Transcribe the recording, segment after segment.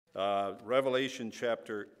Revelation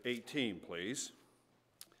chapter 18, please.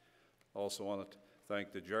 Also want to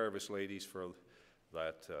thank the Jarvis ladies for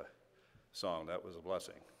that song. That was a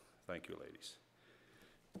blessing. Thank you, ladies.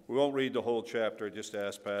 We won't read the whole chapter. Just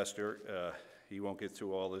ask Pastor. He won't get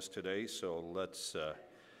through all this today, so let's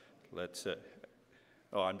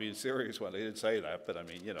oh, I'm being serious when I didn't say that, but I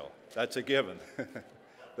mean, you know, that's a given.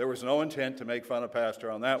 There was no intent to make fun of Pastor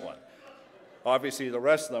on that one. Obviously, the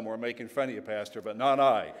rest of them were making fun of you, Pastor, but not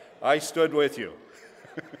I. I stood with you.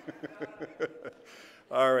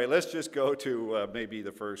 All right, let's just go to maybe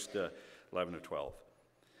the first 11 or 12.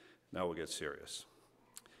 Now we'll get serious.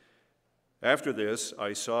 After this,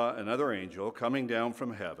 I saw another angel coming down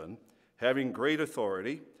from heaven, having great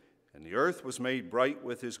authority, and the earth was made bright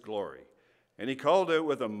with his glory. And he called out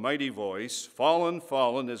with a mighty voice, "Fallen,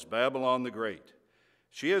 fallen is Babylon the Great.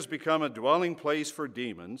 She has become a dwelling place for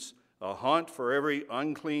demons, a haunt for every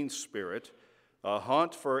unclean spirit, a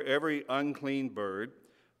haunt for every unclean bird,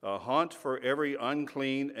 a haunt for every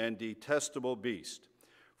unclean and detestable beast.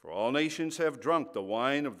 For all nations have drunk the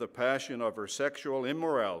wine of the passion of her sexual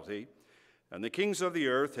immorality, and the kings of the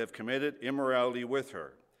earth have committed immorality with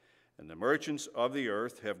her. And the merchants of the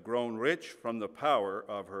earth have grown rich from the power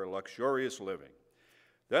of her luxurious living."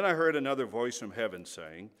 Then I heard another voice from heaven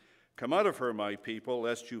saying, "Come out of her, my people,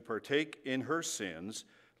 lest you partake in her sins,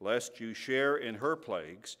 lest you share in her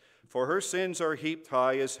plagues, for her sins are heaped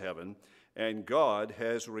high as heaven, and God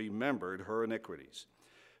has remembered her iniquities.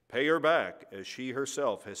 Pay her back as she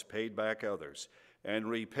herself has paid back others, and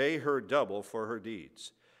repay her double for her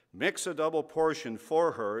deeds. Mix a double portion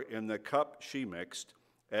for her in the cup she mixed,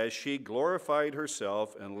 as she glorified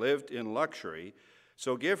herself and lived in luxury,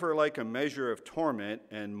 so give her like a measure of torment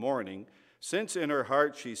and mourning, since in her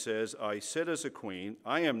heart she says, I sit as a queen,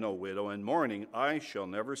 I am no widow, and mourning I shall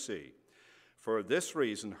never see. For this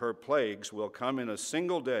reason her plagues will come in a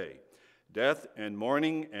single day, death and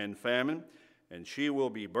mourning and famine, and she will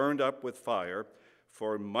be burned up with fire,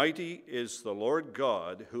 for mighty is the Lord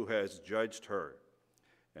God who has judged her.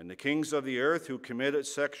 And the kings of the earth who committed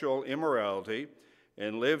sexual immorality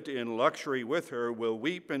and lived in luxury with her will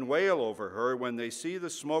weep and wail over her when they see the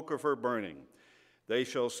smoke of her burning. They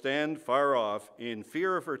shall stand far off in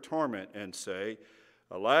fear of her torment and say,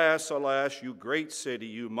 Alas, alas, you great city,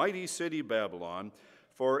 you mighty city Babylon,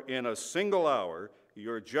 for in a single hour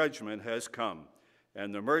your judgment has come.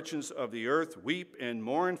 And the merchants of the earth weep and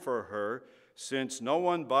mourn for her, since no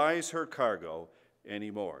one buys her cargo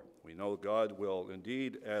anymore." We know God will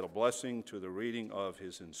indeed add a blessing to the reading of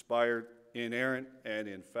his inspired, inerrant, and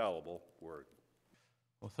infallible word.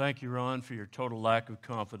 Well, thank you, Ron, for your total lack of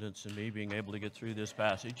confidence in me being able to get through this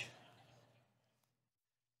passage.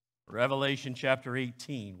 Revelation chapter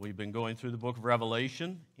 18. We've been going through the book of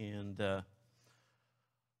Revelation, and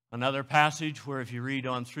another passage where if you read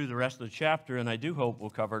on through the rest of the chapter, and I do hope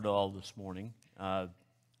we'll cover it all this morning,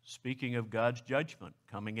 speaking of God's judgment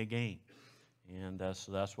coming again. And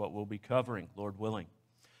so that's what we'll be covering, Lord willing.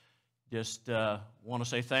 Just want to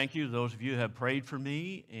say thank you to those of you who have prayed for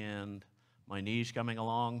me, and my knee's coming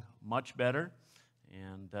along much better.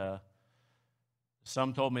 And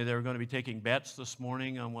some told me they were going to be taking bets this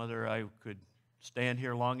morning on whether I could stand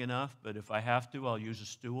here long enough, but if I have to, I'll use a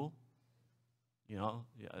stool. You know,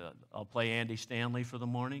 I'll play Andy Stanley for the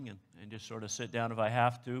morning and just sort of sit down if I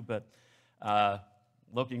have to, but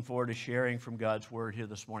looking forward to sharing from God's Word here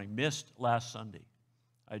this morning. Missed last Sunday.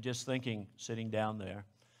 I was just thinking, sitting down there,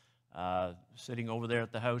 sitting over there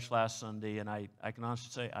at the house last Sunday, and I can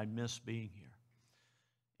honestly say I miss being here.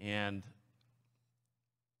 And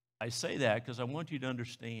I say that because I want you to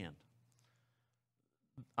understand,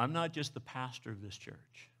 I'm not just the pastor of this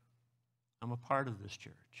church. I'm a part of this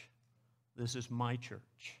church. This is my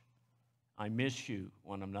church. I miss you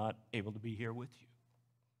when I'm not able to be here with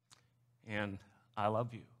you. And I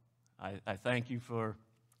love you. I thank you for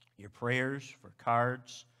your prayers, for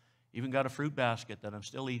cards. Even got a fruit basket that I'm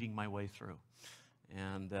still eating my way through.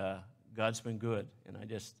 And God's been good. And I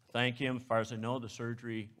just thank him. As far as I know, the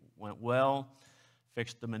surgery went well.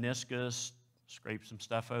 Fixed the meniscus, scraped some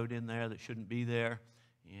stuff out in there that shouldn't be there.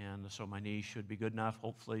 And so my knee should be good enough.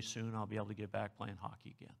 Hopefully soon I'll be able to get back playing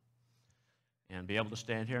hockey again. And be able to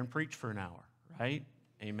stand here and preach for an hour, right?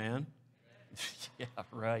 Amen? Yeah,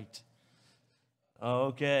 right.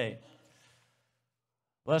 Okay.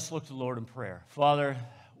 Let's look to the Lord in prayer. Father,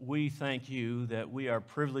 we thank you that we are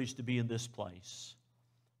privileged to be in this place.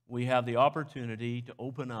 We have the opportunity to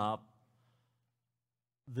open up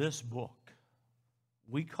this book.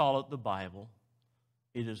 We call it the Bible.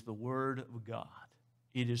 It is the Word of God.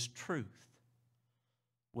 It is truth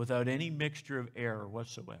without any mixture of error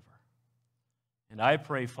whatsoever. And I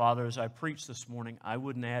pray, Father, as I preach this morning, I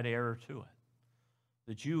wouldn't add error to it.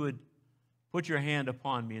 That you would put your hand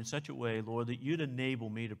upon me in such a way, Lord, that you'd enable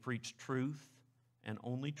me to preach truth and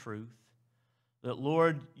only truth. That,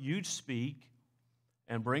 Lord, you'd speak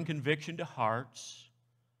and bring conviction to hearts.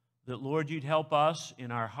 That, Lord, you'd help us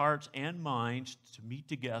in our hearts and minds to meet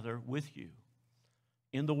together with you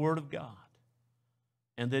in the Word of God.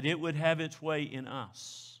 And that it would have its way in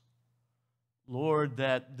us. Lord,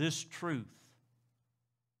 that this truth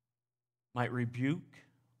might rebuke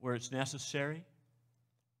where it's necessary,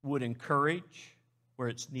 would encourage where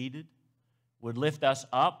it's needed, would lift us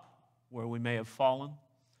up where we may have fallen.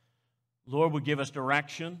 Lord, would give us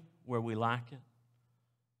direction where we lack it.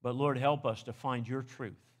 But Lord, help us to find your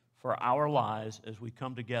truth for our lives as we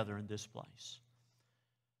come together in this place.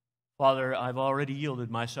 Father, I've already yielded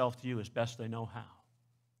myself to you as best I know how.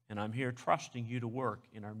 And I'm here trusting you to work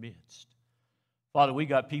in our midst. Father, we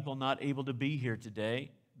got people not able to be here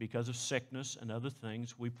today because of sickness and other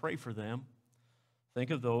things. We pray for them. Think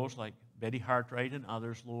of those like Betty Hartwright and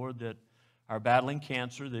others, Lord, that are battling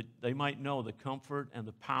cancer, that they might know the comfort and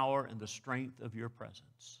the power and the strength of your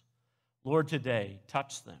presence. Lord, today,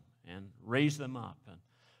 touch them and raise them up. And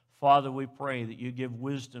Father, we pray that you give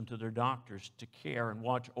wisdom to their doctors to care and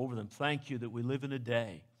watch over them. Thank you that we live in a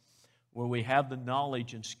day where we have the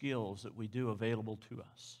knowledge and skills that we do available to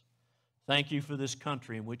us. Thank you for this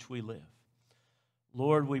country in which we live.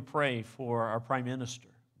 Lord, we pray for our Prime Minister.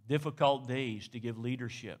 Difficult days to give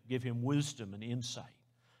leadership. Give him wisdom and insight.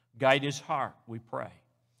 Guide his heart, we pray.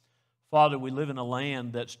 Father, we live in a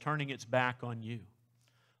land that's turning its back on you.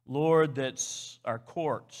 Lord, that's our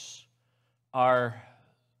courts are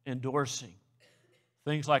endorsing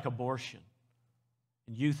things like abortion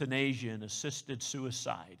and euthanasia and assisted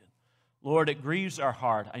suicide. Lord, it grieves our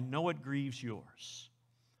heart. I know it grieves yours.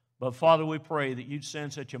 But Father, we pray that you'd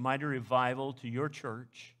send such a mighty revival to your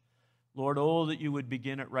church. Lord, oh, that you would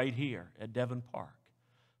begin it right here at Devon Park.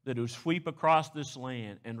 That it would sweep across this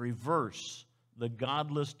land and reverse the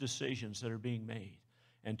godless decisions that are being made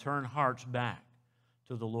and turn hearts back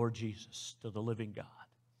to the Lord Jesus, to the living God.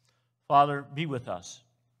 Father, be with us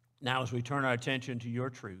now as we turn our attention to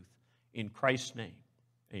your truth. In Christ's name,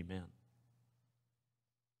 amen.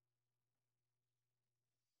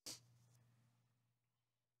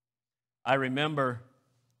 I remember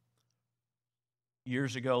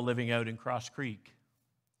years ago living out in Cross Creek.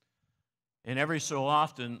 And every so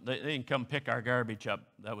often, they didn't come pick our garbage up.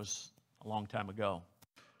 That was a long time ago.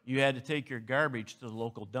 You had to take your garbage to the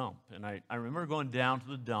local dump. And I remember going down to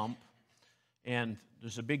the dump, and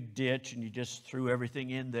there's a big ditch, and you just threw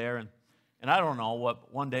everything in there. And I don't know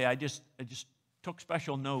what, one day I just took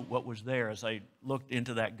special note what was there as I looked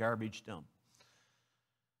into that garbage dump.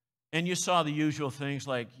 And you saw the usual things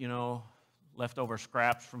like, leftover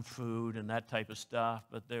scraps from food and that type of stuff,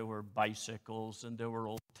 but there were bicycles and there were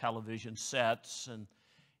old television sets,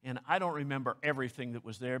 and I don't remember everything that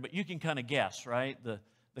was there, but you can kind of guess, right,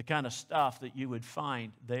 the kind of stuff that you would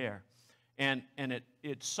find there. And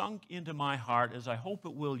it sunk into my heart, as I hope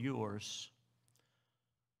it will yours,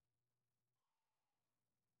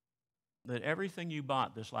 that everything you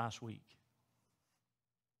bought this last week,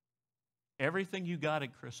 everything you got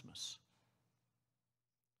at Christmas,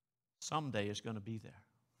 someday is going to be there.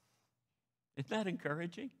 Isn't that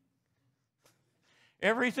encouraging?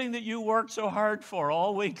 Everything that you worked so hard for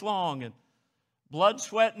all week long and blood,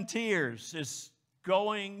 sweat, and tears is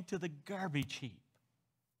going to the garbage heap.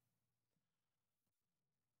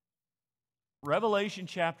 Revelation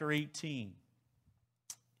chapter 18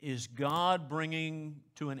 is God bringing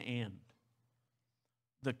to an end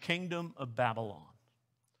the kingdom of Babylon.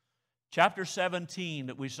 Chapter 17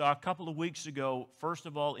 that we saw a couple of weeks ago, first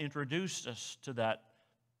of all, introduced us to that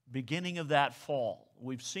beginning of that fall.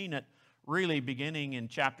 We've seen it really beginning in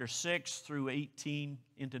chapter 6 through 18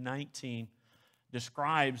 into 19,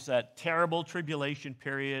 describes that terrible tribulation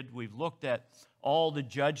period. We've looked at all the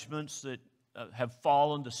judgments that have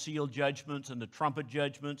fallen, the seal judgments and the trumpet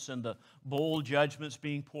judgments and the bowl judgments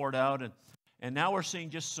being poured out. And now we're seeing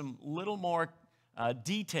just some little more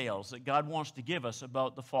details that God wants to give us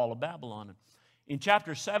about the fall of Babylon. In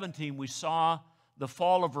chapter 17, we saw the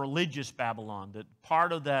fall of religious Babylon, that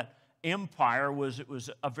part of that empire was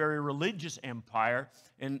a very religious empire.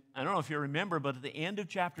 And I don't know if you remember, but at the end of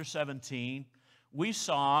chapter 17, we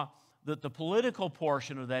saw that the political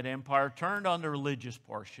portion of that empire turned on the religious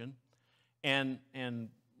portion and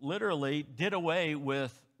literally did away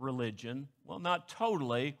with religion. Well, not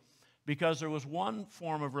totally, because there was one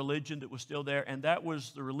form of religion that was still there, and that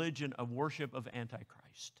was the religion of worship of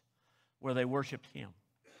Antichrist, where they worshiped him.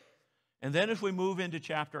 And then as we move into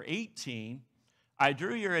chapter 18, I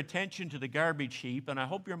drew your attention to the garbage heap, and I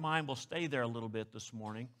hope your mind will stay there a little bit this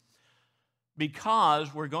morning,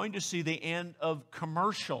 because we're going to see the end of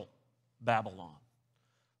commercial Babylon.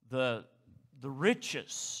 The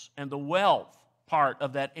riches and the wealth part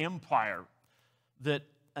of that empire that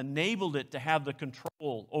enabled it to have the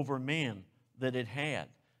control over man that it had.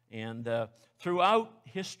 And throughout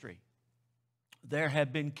history, there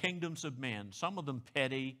have been kingdoms of men, some of them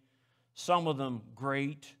petty, some of them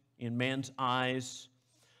great in men's eyes.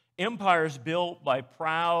 Empires built by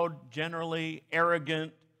proud, generally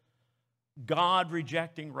arrogant,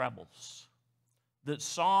 God-rejecting rebels that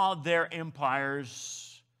saw their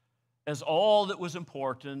empires as all that was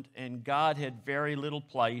important, and God had very little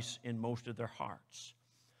place in most of their hearts.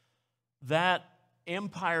 That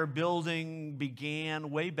empire building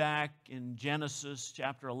began way back in Genesis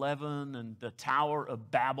chapter 11 and the Tower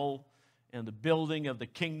of Babel and the building of the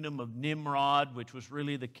kingdom of Nimrod, which was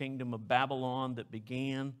really the kingdom of Babylon that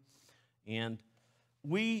began. And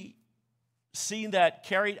we see that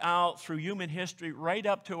carried out through human history right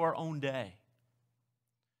up to our own day,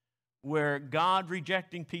 where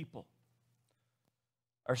God-rejecting people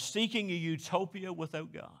are seeking a utopia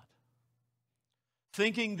without God,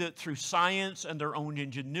 thinking that through science and their own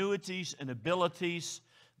ingenuities and abilities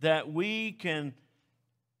that we can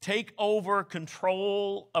take over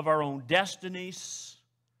control of our own destinies,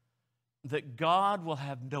 that God will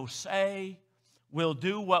have no say, we'll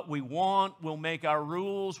do what we want, we'll make our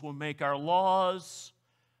rules, we'll make our laws,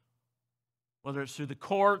 whether it's through the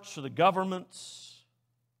courts or the governments.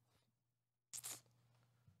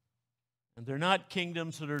 And they're not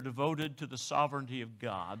kingdoms that are devoted to the sovereignty of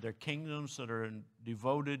God. They're kingdoms that are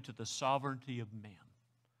devoted to the sovereignty of man,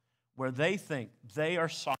 where they think they are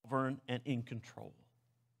sovereign and in control.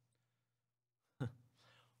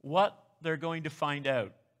 What they're going to find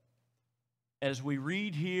out as we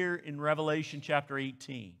read here in Revelation chapter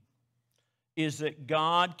 18 is that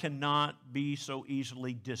God cannot be so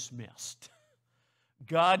easily dismissed.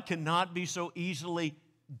 God cannot be so easily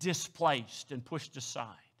displaced and pushed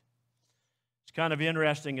aside. It's kind of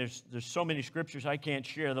interesting. There's so many scriptures, I can't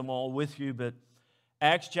share them all with you, but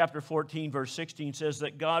Acts chapter 14, verse 16 says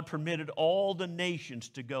that God permitted all the nations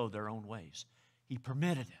to go their own ways. He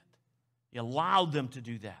permitted it. He allowed them to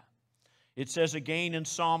do that. It says again in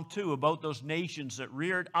Psalm 2 about those nations that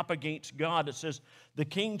reared up against God. It says, the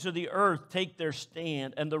kings of the earth take their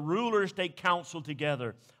stand, and the rulers take counsel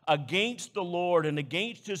together against the Lord and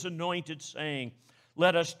against his anointed, saying,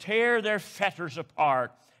 let us tear their fetters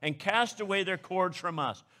apart and cast away their cords from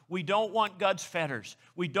us. We don't want God's fetters.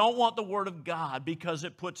 We don't want the Word of God because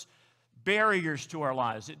it puts barriers to our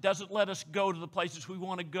lives. It doesn't let us go to the places we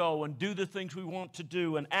want to go and do the things we want to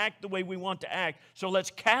do and act the way we want to act. So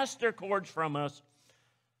let's cast their cords from us.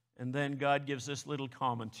 And then God gives this little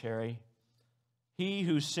commentary. He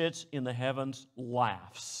who sits in the heavens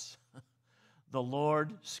laughs. The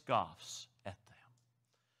Lord scoffs at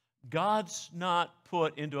them. God's not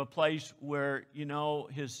put into a place where,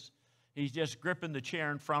 he's just gripping the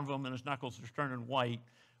chair in front of him and his knuckles are turning white.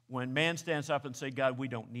 When man stands up and says, God, we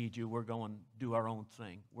don't need you, we're going to do our own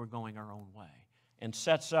thing. We're going our own way. And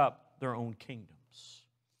sets up their own kingdoms.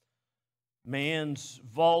 Man's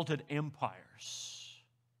vaulted empires.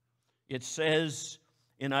 It says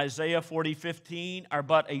in Isaiah 40:15, are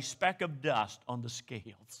but a speck of dust on the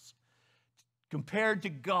scales. Compared to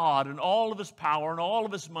God and all of his power and all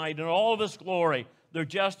of his might and all of his glory, they're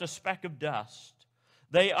just a speck of dust.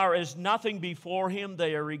 They are as nothing before him.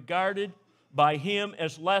 They are regarded by him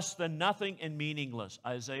as less than nothing and meaningless.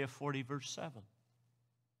 Isaiah 40, verse 7.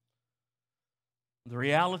 The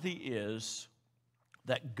reality is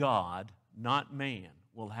that God, not man,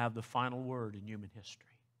 will have the final word in human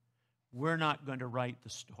history. We're not going to write the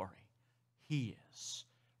story. He is.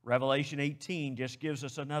 Revelation 18 just gives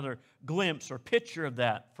us another glimpse or picture of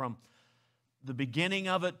that, from the beginning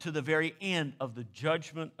of it to the very end of the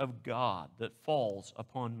judgment of God that falls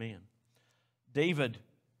upon man. David,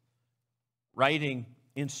 writing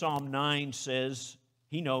in Psalm 9, says,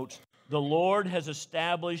 he notes, the Lord has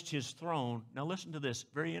established his throne. Now listen to this,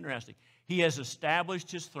 very interesting. He has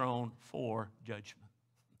established his throne for judgment.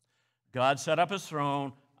 God set up his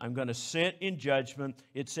throne. I'm going to sit in judgment.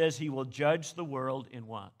 It says he will judge the world in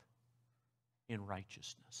what? In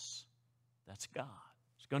righteousness. That's God.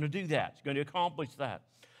 He's going to do that. He's going to accomplish that.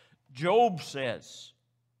 Job says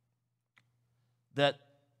that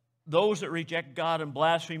those that reject God and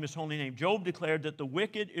blaspheme his holy name, Job declared that the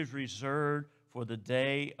wicked is reserved for the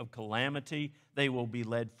day of calamity. They will be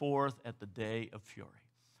led forth at the day of fury.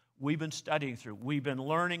 We've been studying through, we've been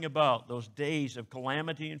learning about those days of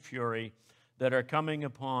calamity and fury that are coming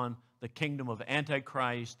upon the kingdom of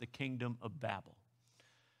Antichrist, the kingdom of Babel.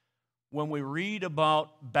 when we read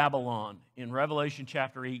about Babylon in Revelation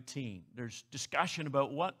chapter 18, there's discussion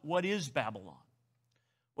about what is Babylon.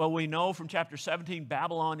 Well, we know from chapter 17,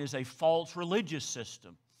 Babylon is a false religious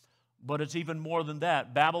system. But it's even more than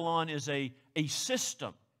that. Babylon is a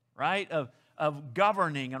system, right, of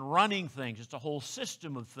governing and running things. It's a whole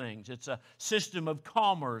system of things. It's a system of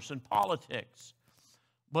commerce and politics.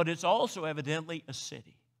 But it's also evidently a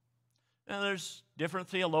city. Now, there's different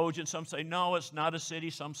theologians. Some say, no, it's not a city.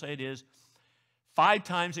 Some say it is. 5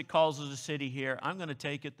 times it calls it a city here. I'm going to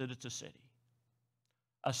take it that it's a city.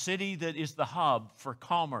 A city that is the hub for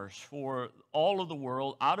commerce for all of the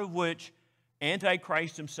world, out of which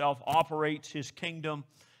Antichrist himself operates his kingdom.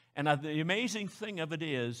 And the amazing thing of it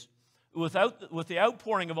is, with the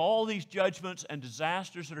outpouring of all these judgments and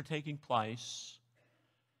disasters that are taking place,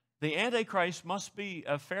 the Antichrist must be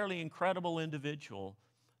a fairly incredible individual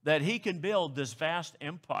that he can build this vast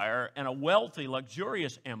empire and a wealthy,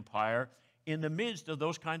 luxurious empire in the midst of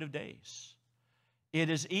those kind of days. It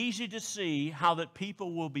is easy to see how that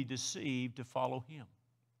people will be deceived to follow him,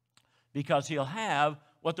 because he'll have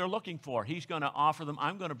what they're looking for. He's going to offer them,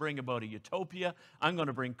 I'm going to bring about a utopia. I'm going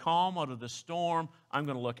to bring calm out of the storm. I'm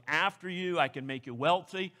going to look after you. I can make you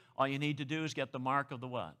wealthy. All you need to do is get the mark of the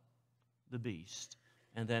what? The beast.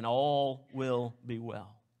 And then all will be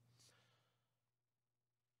well.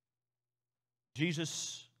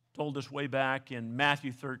 Jesus told us way back in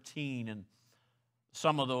Matthew 13, and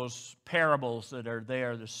some of those parables that are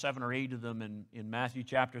there's 7 or 8 of them in Matthew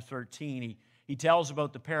chapter 13. He tells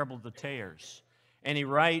about the parable of the tares. And he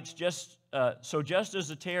writes, so just as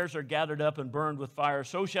the tares are gathered up and burned with fire,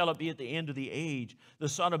 so shall it be at the end of the age. The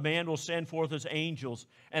Son of Man will send forth his angels,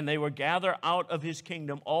 and they will gather out of his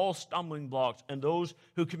kingdom all stumbling blocks and those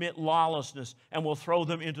who commit lawlessness, and will throw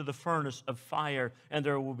them into the furnace of fire, and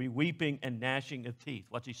there will be weeping and gnashing of teeth.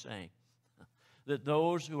 What's he saying? That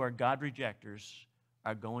those who are God rejectors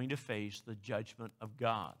are going to face the judgment of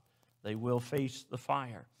God. They will face the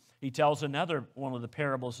fire. He tells another one of the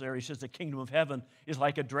parables there. He says the kingdom of heaven is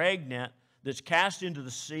like a dragnet that's cast into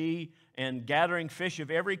the sea and gathering fish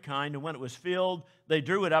of every kind. And when it was filled, they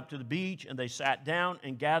drew it up to the beach, and they sat down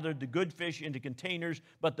and gathered the good fish into containers,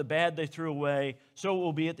 but the bad they threw away. So it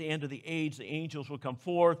will be at the end of the age. The angels will come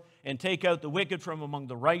forth and take out the wicked from among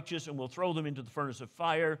the righteous, and will throw them into the furnace of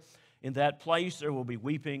fire. In that place there will be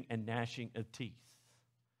weeping and gnashing of teeth.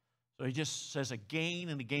 So he just says again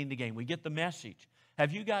and again and again. We get the message.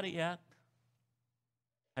 Have you got it yet?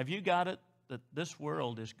 Have you got it that this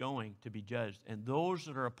world is going to be judged? And those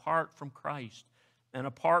that are apart from Christ and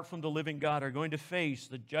apart from the living God are going to face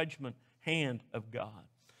the judgment hand of God.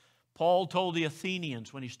 Paul told the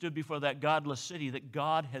Athenians when he stood before that godless city that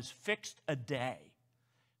God has fixed a day.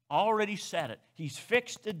 Already said it. He's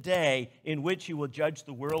fixed a day in which he will judge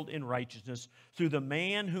the world in righteousness through the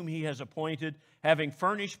man whom he has appointed, having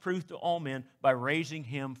furnished proof to all men by raising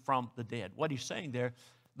him from the dead. What he's saying there,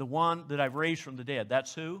 the one that I've raised from the dead,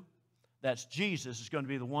 that's who? That's Jesus is going to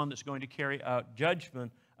be the one that's going to carry out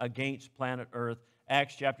judgment against planet Earth.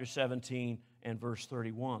 Acts chapter 17 and verse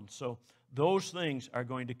 31. So those things are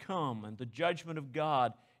going to come, and the judgment of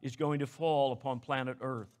God is going to fall upon planet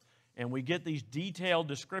Earth. And we get these detailed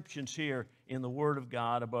descriptions here in the Word of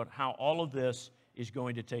God about how all of this is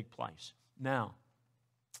going to take place. Now,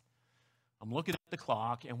 I'm looking at the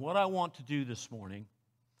clock, and what I want to do this morning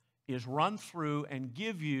is run through and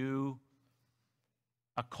give you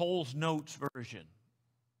a Cole's Notes version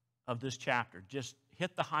of this chapter. Just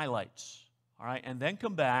hit the highlights, all right? And then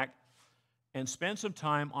come back and spend some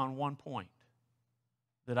time on one point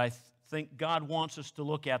that I think God wants us to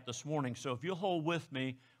look at this morning. So if you'll hold with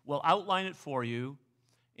me, we'll outline it for you,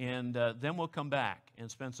 and then we'll come back and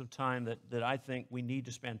spend some time that I think we need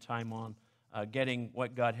to spend time on getting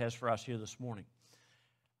what God has for us here this morning.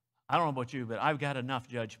 I don't know about you, but I've got enough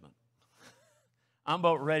judgment. I'm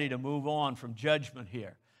about ready to move on from judgment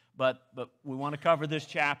here, but we want to cover this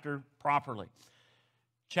chapter properly.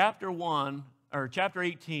 Chapter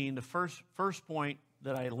 18, the first point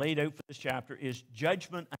that I laid out for this chapter is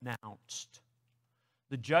judgment announced.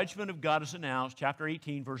 The judgment of God is announced, chapter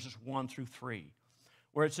 18, verses 1 through 3,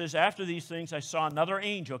 where it says, after these things I saw another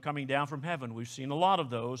angel coming down from heaven. We've seen a lot of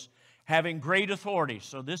those, having great authority.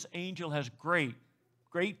 So this angel has great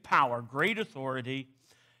power, great authority,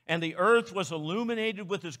 and the earth was illuminated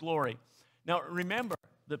with his glory. Now remember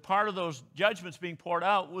that part of those judgments being poured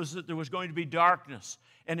out was that there was going to be darkness.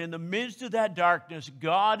 And in the midst of that darkness,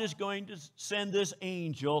 God is going to send this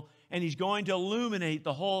angel, and he's going to illuminate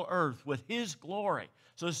the whole earth with his glory.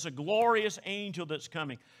 So this is a glorious angel that's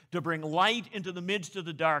coming to bring light into the midst of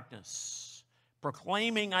the darkness,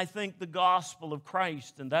 proclaiming, I think, the gospel of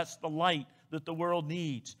Christ, and that's the light that the world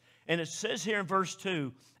needs. And it says here in verse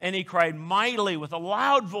 2, and he cried mightily with a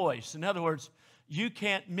loud voice. In other words, you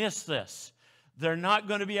can't miss this. They're not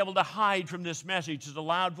going to be able to hide from this message. There's a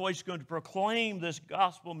loud voice going to proclaim this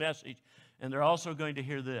gospel message. And they're also going to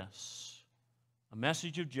hear this, a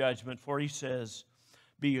message of judgment. For he says,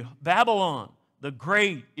 Babylon, the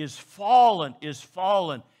great, is fallen, is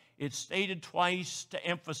fallen. It's stated twice to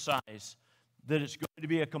emphasize that it's going to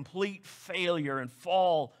be a complete failure and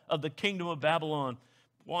fall of the kingdom of Babylon.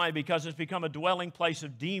 Why? Because it's become a dwelling place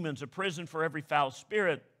of demons, a prison for every foul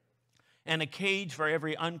spirit, and a cage for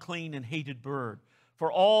every unclean and hated bird.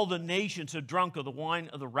 For all the nations have drunk of the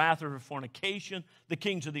wine of the wrath of her fornication. The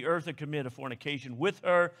kings of the earth have committed fornication with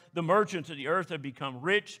her. The merchants of the earth have become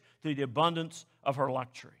rich through the abundance of her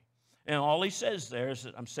luxury. And all he says there is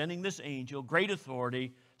that I'm sending this angel, great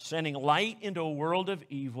authority, sending light into a world of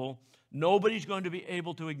evil. Nobody's going to be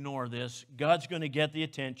able to ignore this. God's going to get the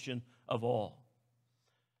attention of all.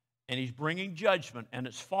 And he's bringing judgment, and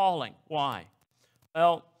it's falling. Why?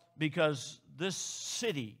 Well, because this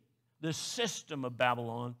city, this system of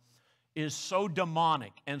Babylon is so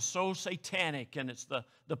demonic and so satanic, and it's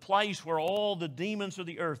the place where all the demons of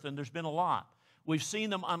the earth, and there's been a lot. We've seen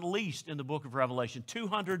them unleashed in the book of Revelation.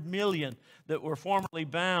 200 million that were formerly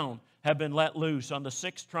bound have been let loose on the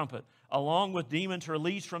sixth trumpet, along with demons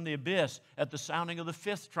released from the abyss at the sounding of the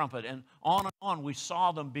fifth trumpet. And on we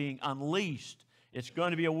saw them being unleashed. It's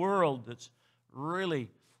going to be a world that's really,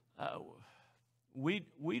 I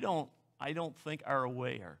don't think are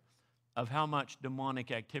aware of how much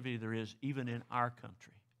demonic activity there is even in our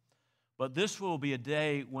country. But this will be a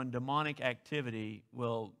day when demonic activity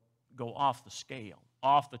will go off the scale,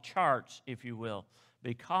 off the charts, if you will,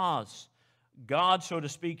 because God, so to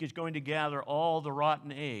speak, is going to gather all the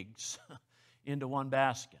rotten eggs into one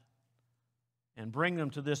basket and bring them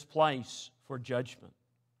to this place for judgment.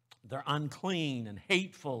 They're unclean and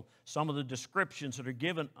hateful, some of the descriptions that are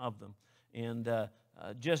given of them, and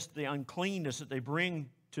just the uncleanness that they bring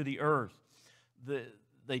to the earth.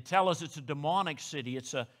 They tell us it's a demonic city.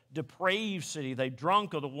 It's a depraved city. They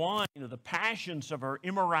drunk of the wine of the passions of her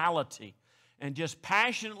immorality and just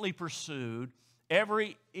passionately pursued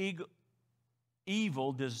every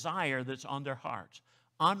evil desire that's on their hearts,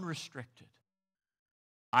 unrestricted.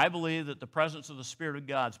 I believe that the presence of the Spirit of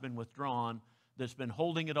God's been withdrawn, that's been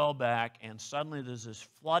holding it all back, and suddenly there's this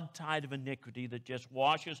flood tide of iniquity that just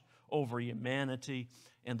washes over humanity,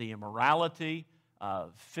 and the immorality,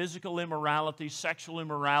 physical immorality, sexual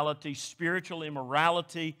immorality, spiritual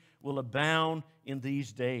immorality will abound in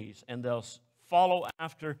these days, and they'll follow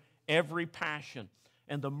after every passion.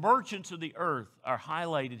 And the merchants of the earth are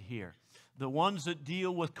highlighted here, the ones that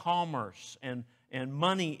deal with commerce and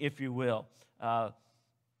money, if you will.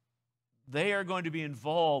 They are going to be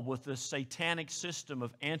involved with this satanic system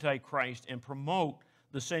of Antichrist and promote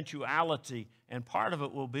the sensuality, and part of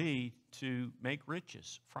it will be to make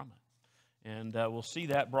riches from it. And we'll see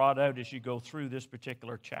that brought out as you go through this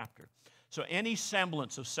particular chapter. So any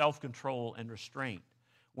semblance of self-control and restraint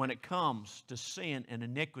when it comes to sin and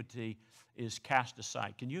iniquity is cast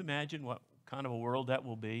aside. Can you imagine what kind of a world that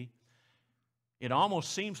will be? It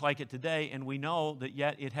almost seems like it today, and we know that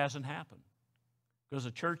yet it hasn't happened. Because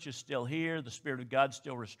the church is still here, the Spirit of God's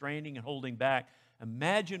still restraining and holding back.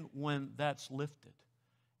 Imagine when that's lifted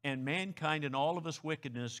and mankind and all of its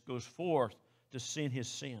wickedness goes forth to sin his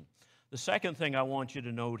sin. The second thing I want you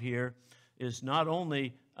to note here is not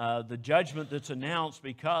only the judgment that's announced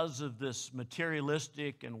because of this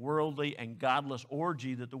materialistic and worldly and godless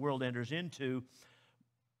orgy that the world enters into,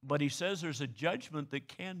 but he says there's a judgment that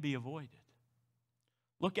can be avoided.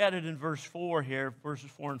 Look at it in verse 4 here. Verses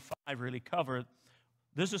 4 and 5 really cover it.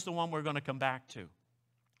 This is the one we're going to come back to.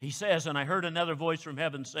 He says, and I heard another voice from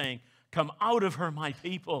heaven saying, "Come out of her, my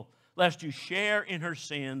people, lest you share in her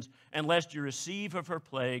sins, and lest you receive of her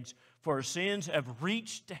plagues, for her sins have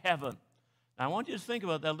reached to heaven." Now, I want you to think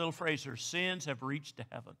about that little phrase, her sins have reached to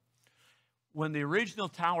heaven. When the original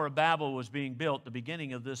Tower of Babel was being built, the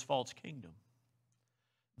beginning of this false kingdom,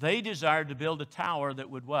 they desired to build a tower that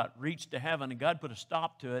would what? Reach to heaven, and God put a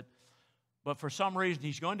stop to it. But for some reason,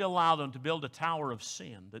 he's going to allow them to build a tower of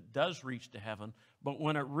sin that does reach to heaven. But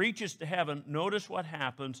when it reaches to heaven, notice what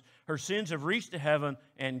happens. Her sins have reached to heaven,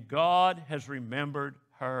 and God has remembered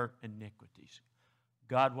her iniquities.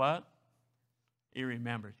 God what? He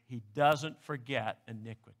remembers. He doesn't forget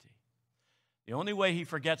iniquity. The only way he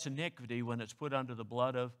forgets iniquity when it's put under the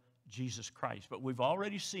blood of Jesus Christ. But we've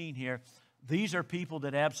already seen here, these are people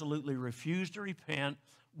that absolutely refuse to repent,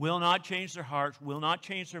 will not change their hearts, will not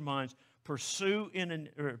change their minds, pursue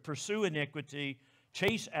iniquity,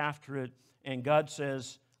 chase after it, and God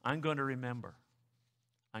says, I'm going to remember.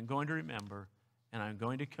 I'm going to remember, and I'm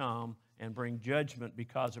going to come and bring judgment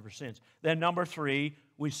because of her sins. Then number 3,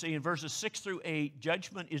 we see in verses 6 through 8,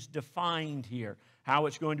 judgment is defined here, how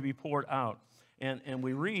it's going to be poured out. And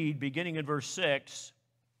we read, beginning in verse 6,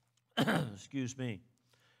 excuse me,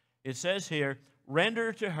 it says here,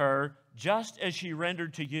 render to her just as she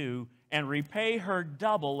rendered to you, and repay her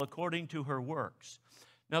double according to her works.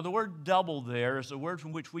 Now, the word double there is the word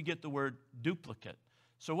from which we get the word duplicate.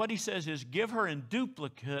 So what he says is, give her in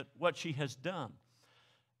duplicate what she has done.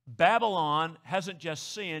 Babylon hasn't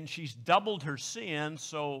just sinned, she's doubled her sin,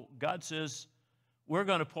 so God says, we're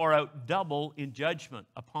going to pour out double in judgment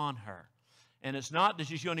upon her. And it's not that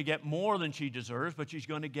she's going to get more than she deserves, but she's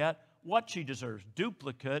going to get what she deserves.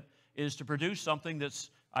 Duplicate is to produce something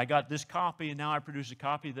that's, I got this copy, and now I produce a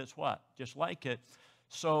copy that's what? Just like it.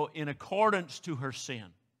 So in accordance to her sin,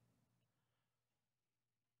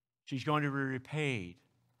 she's going to be repaid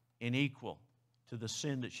in equal to the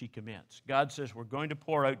sin that she commits. God says we're going to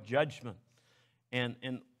pour out judgment. And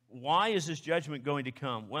why is this judgment going to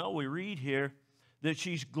come? Well, we read here that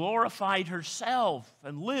she's glorified herself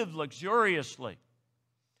and lived luxuriously.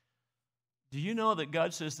 Do you know that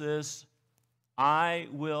God says this? I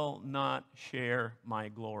will not share my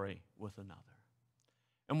glory with another.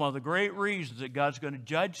 And one of the great reasons that God's going to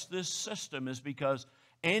judge this system is because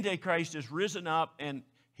Antichrist has risen up and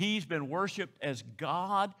he's been worshiped as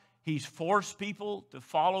God. He's forced people to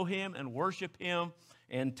follow him and worship him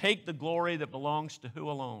and take the glory that belongs to who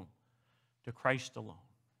alone? To Christ alone.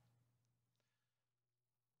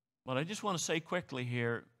 But I just want to say quickly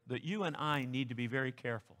here that you and I need to be very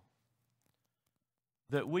careful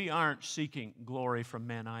that we aren't seeking glory from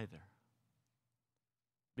men either.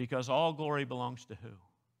 Because all glory belongs to who?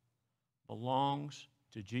 Belongs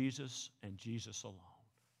to Jesus and Jesus alone.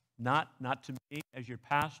 Not to me as your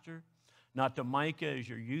pastor, not to Micah as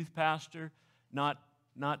your youth pastor, not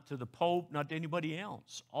to the Pope, not to anybody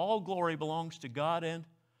else. All glory belongs to God and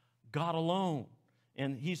God alone.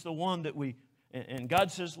 And he's the one that and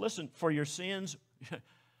God says, listen, for your sins,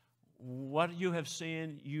 what you have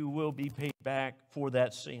sinned, you will be paid back for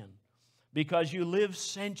that sin. Because you lived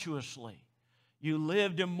sensuously. You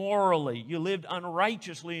lived immorally. You lived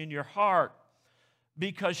unrighteously in your heart.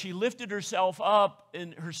 Because she lifted herself up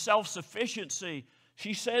in her self-sufficiency.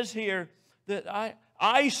 She says here that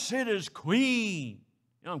I sit as queen.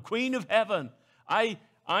 I'm queen of heaven.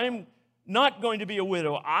 I'm not going to be a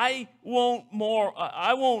widow. I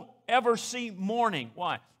won't ever see mourning.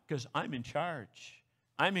 Why? Because I'm in charge.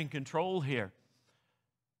 I'm in control here.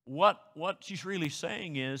 What she's really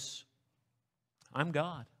saying is, I'm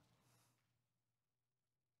God.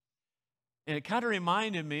 And it kind of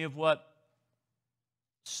reminded me of what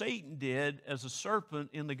Satan did as a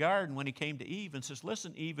serpent in the garden when he came to Eve and says,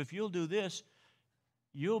 listen, Eve, if you'll do this,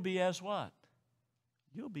 you'll be as what?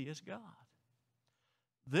 You'll be as God.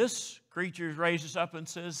 This creature raises up and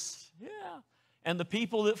says, yeah. And the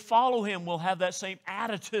people that follow him will have that same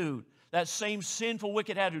attitude, that same sinful,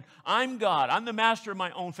 wicked attitude. I'm God. I'm the master of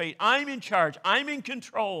my own fate. I'm in charge. I'm in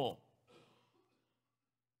control.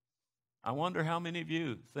 I wonder how many of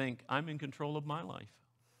you think I'm in control of my life.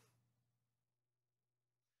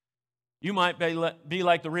 You might be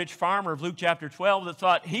like the rich farmer of Luke chapter 12 that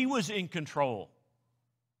thought he was in control.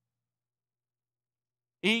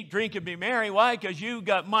 Eat, drink, and be merry. Why? Because you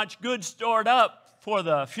got much good stored up for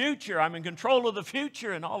the future. I'm in control of the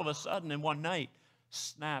future. And all of a sudden, in one night,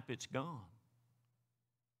 snap, it's gone.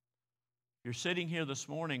 You're sitting here this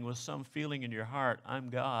morning with some feeling in your heart, I'm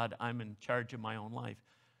God, I'm in charge of my own life.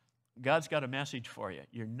 God's got a message for you.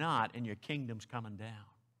 You're not, and your kingdom's coming down.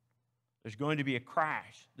 There's going to be a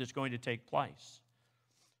crash that's going to take place.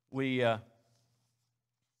 We had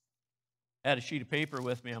a sheet of paper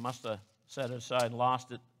with me. I must have set it aside and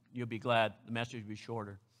lost it. You'll be glad. The message will be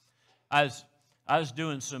shorter. I was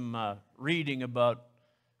doing some reading about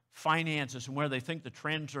finances and where they think the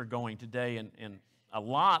trends are going today. And a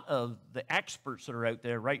lot of the experts that are out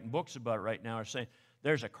there writing books about it right now are saying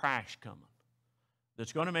there's a crash coming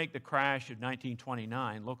that's going to make the crash of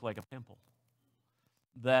 1929 look like a pimple.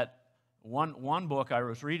 That one book I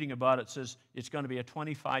was reading about, it says it's going to be a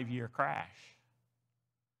 25-year crash.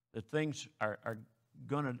 That things are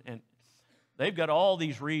going to, and they've got all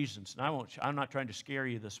these reasons. And I'm not trying to scare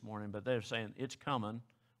you this morning, but they're saying it's coming.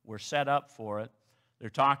 We're set up for it.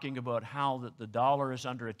 They're talking about how that the dollar is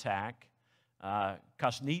under attack.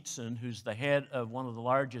 Kuznetsyn, who's the head of one of the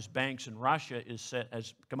largest banks in Russia,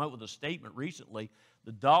 has come out with a statement recently.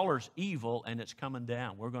 The dollar's evil and it's coming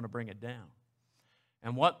down. We're going to bring it down.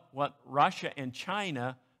 And what Russia and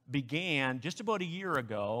China began just about a year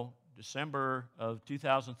ago, December of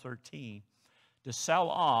 2013, to sell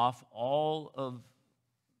off all of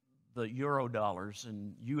the euro dollars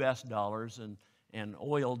and U.S. dollars and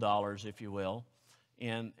oil dollars, if you will,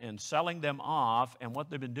 and selling them off. And what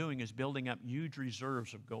they've been doing is building up huge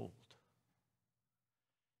reserves of gold.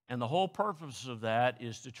 And the whole purpose of that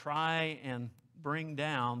is to try and bring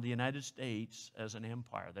down the United States as an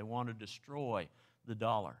empire. They want to destroy the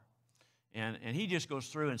dollar. And he just goes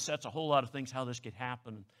through and sets a whole lot of things how this could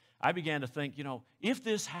happen. I began to think, if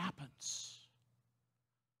this happens.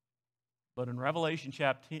 But in Revelation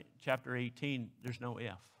chapter 18, there's no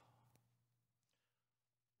if.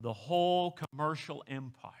 The whole commercial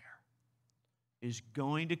empire is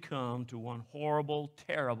going to come to one horrible,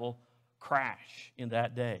 terrible crash in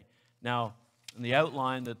that day. Now, in the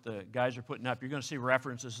outline that the guys are putting up, you're going to see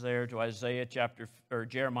references there to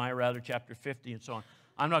Jeremiah chapter 50 and so on.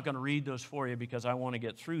 I'm not going to read those for you because I want to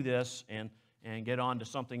get through this and get on to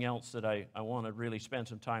something else that I want to really spend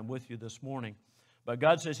some time with you this morning. But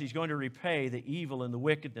God says He's going to repay the evil and the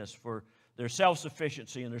wickedness for their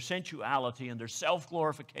self-sufficiency and their sensuality and their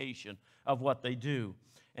self-glorification of what they do.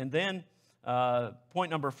 And then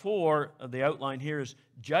point number 4 of the outline here is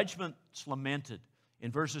judgment's lamented.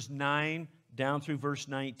 In verses 9 down through verse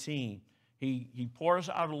 19, he pours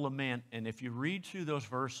out a lament. And if you read through those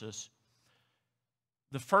verses,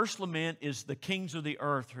 the first lament is the kings of the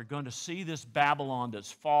earth are going to see this Babylon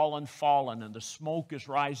that's fallen, and the smoke is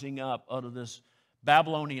rising up out of this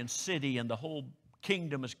Babylonian city, and the whole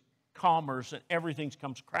kingdom is commerce, and everything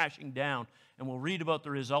comes crashing down. And we'll read about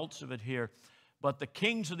the results of it here. But the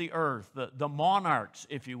kings of the earth, the monarchs,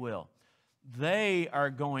 if you will, they are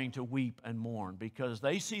going to weep and mourn because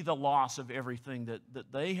they see the loss of everything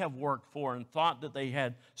that they have worked for and thought that they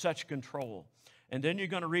had such control. And then you're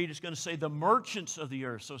going to read, it's going to say the merchants of the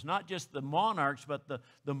earth. So it's not just the monarchs, but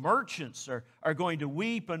the merchants are going to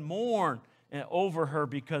weep and mourn over her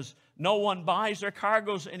because no one buys their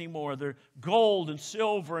cargoes anymore. They're gold and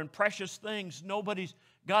silver and precious things. Nobody's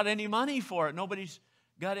got any money for it. Nobody's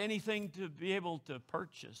got anything to be able to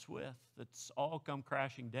purchase with. It's all come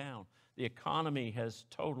crashing down. The economy has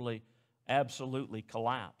totally, absolutely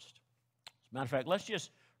collapsed. As a matter of fact, let's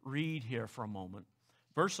just read here for a moment.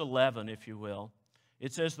 Verse 11, if you will.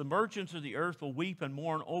 It says, the merchants of the earth will weep and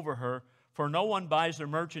mourn over her, for no one buys their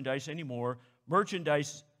merchandise anymore.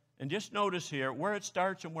 Merchandise, and just notice here where it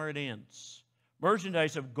starts and where it ends.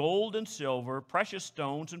 Merchandise of gold and silver, precious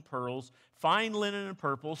stones and pearls, fine linen and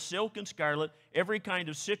purple, silk and scarlet, every kind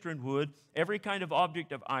of citron wood, every kind of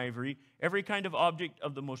object of ivory, every kind of object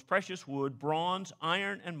of the most precious wood, bronze,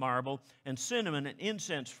 iron, and marble, and cinnamon and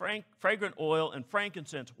incense, fragrant oil and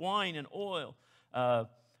frankincense, wine and oil,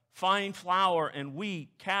 fine flour and wheat,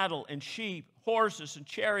 cattle and sheep, horses and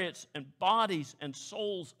chariots and bodies and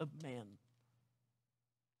souls of men.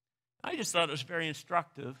 I just thought it was very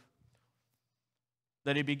instructive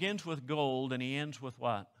that he begins with gold and he ends with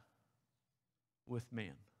what? With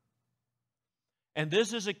men. And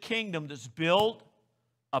this is a kingdom that's built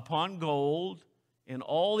upon gold and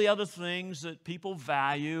all the other things that people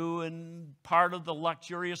value and part of the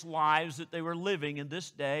luxurious lives that they were living in this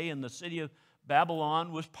day and the city of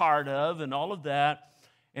Babylon was part of and all of that.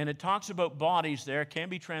 And it talks about bodies there, can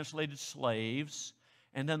be translated slaves,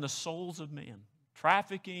 and then the souls of men.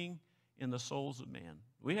 Trafficking in the souls of men.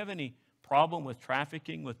 Do we have any problem with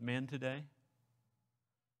trafficking with men today?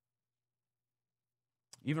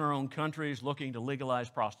 Even our own country is looking to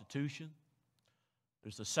legalize prostitution.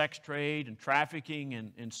 There's the sex trade and trafficking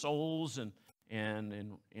in souls, and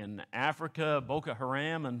in Africa, Boko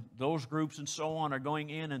Haram and those groups and so on are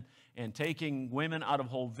going in and taking women out of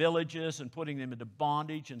whole villages and putting them into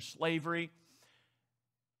bondage and slavery.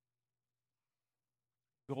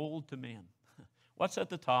 Gold to men. What's at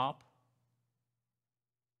the top?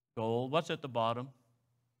 Gold. What's at the bottom?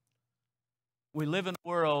 We live in a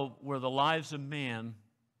world where the lives of men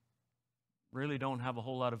really don't have a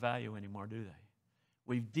whole lot of value anymore, do they?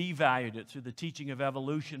 We've devalued it through the teaching of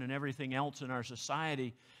evolution and everything else in our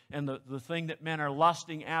society. And the thing that men are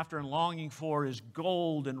lusting after and longing for is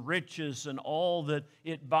gold and riches and all that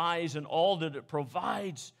it buys and all that it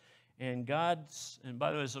provides. And by the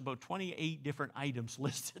way, there's about 28 different items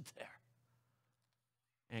listed there.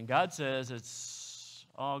 And God says it's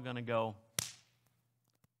all going to go.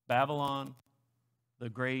 Babylon, the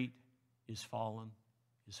great, is fallen,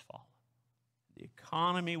 is fallen. The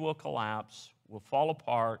economy will collapse, will fall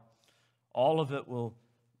apart. All of it will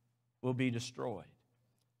be destroyed.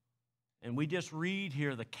 And we just read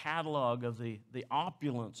here the catalog of the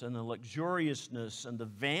opulence and the luxuriousness and the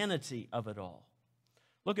vanity of it all.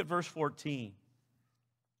 Look at verse 14.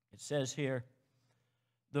 It says here,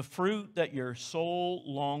 the fruit that your soul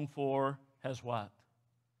longed for has what?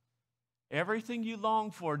 Everything you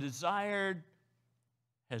longed for, desired,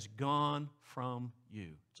 has gone from you.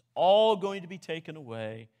 It's all going to be taken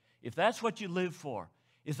away. If that's what you live for,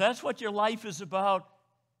 if that's what your life is about,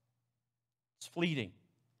 it's fleeting.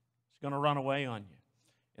 It's going to run away on you.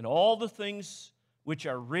 And all the things which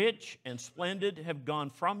are rich and splendid have gone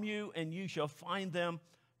from you, and you shall find them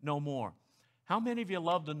no more. How many of you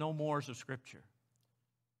love the no mores of Scripture?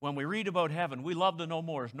 When we read about heaven, we love the no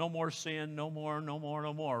mores. No more sin, no more, no more,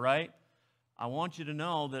 no more, right? I want you to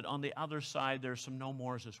know that on the other side, there's some no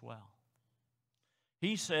mores as well.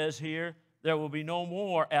 He says here, there will be no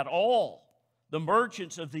more at all. The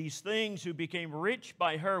merchants of these things who became rich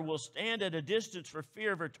by her will stand at a distance for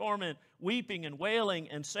fear of her torment, weeping and wailing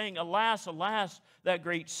and saying, Alas, alas, that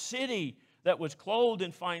great city that was clothed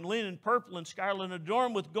in fine linen, purple and scarlet, and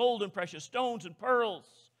adorned with gold and precious stones and pearls.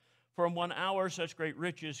 For in 1 hour such great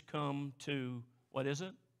riches come to, what is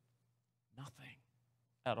it? Nothing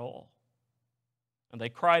at all. And they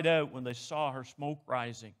cried out when they saw her smoke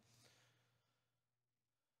rising.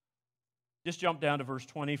 Just jump down to verse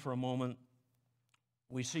 20 for a moment.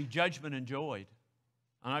 We see judgment enjoyed.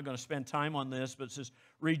 I'm not going to spend time on this, but it says,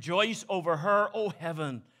 Rejoice over her, O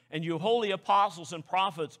heaven, and you holy apostles and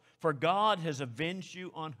prophets, for God has avenged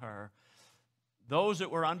you on her. Those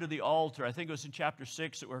that were under the altar, I think it was in chapter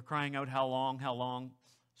 6, that were crying out, how long, how long?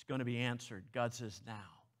 It's going to be answered. God says, now.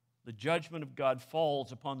 The judgment of God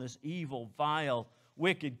falls upon this evil, vile,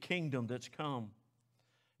 wicked kingdom that's come.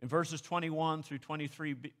 In verses 21 through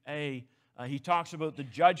 23a, he talks about the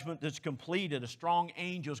judgment that's completed. A strong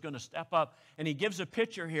angel is going to step up, and he gives a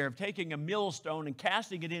picture here of taking a millstone and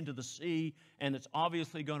casting it into the sea, and it's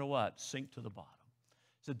obviously going to what? Sink to the bottom.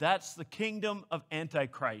 So that's the kingdom of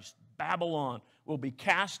Antichrist. Babylon will be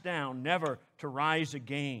cast down, never to rise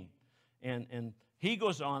again. And he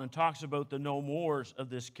goes on and talks about the no mores of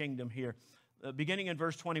this kingdom here. Beginning in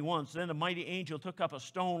verse 21, so then the mighty angel took up a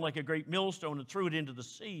stone like a great millstone and threw it into the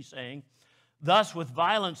sea, saying, Thus with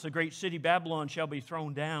violence the great city Babylon shall be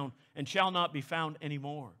thrown down and shall not be found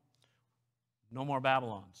anymore. No more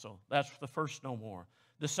Babylon. So that's the first no more.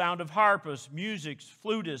 The sound of harpists, musics,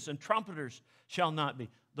 flutists, and trumpeters shall not be.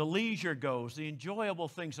 The leisure goes. The enjoyable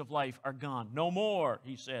things of life are gone. No more,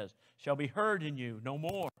 he says, shall be heard in you. No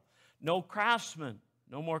more. No craftsmen.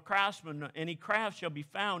 No more craftsmen. Any craft shall be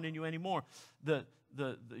found in you anymore.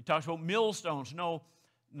 He talks about millstones.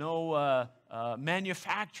 No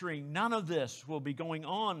manufacturing. None of this will be going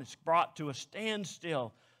on. It's brought to a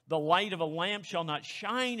standstill. The light of a lamp shall not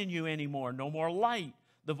shine in you anymore. No more light.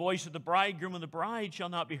 The voice of the bridegroom and the bride shall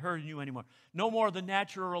not be heard in you anymore. No more of the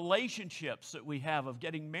natural relationships that we have of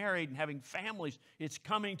getting married and having families. It's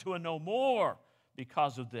coming to a no more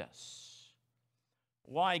because of this.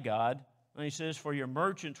 Why, God? And he says, For your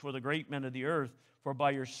merchants were the great men of the earth, for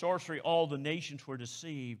by your sorcery all the nations were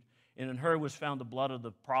deceived. And in her was found the blood of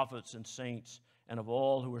the prophets and saints and of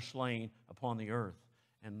all who were slain upon the earth.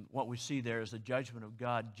 And what we see there is the judgment of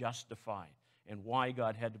God justified and why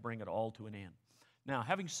God had to bring it all to an end. Now,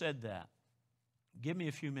 having said that, give me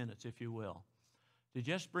a few minutes, if you will, to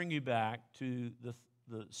just bring you back to the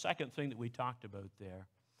second thing that we talked about there,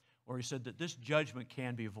 where he said that this judgment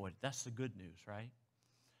can be avoided. That's the good news, right?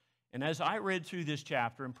 And as I read through this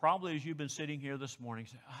chapter, and probably as you've been sitting here this morning,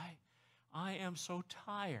 say, I am so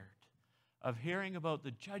tired of hearing about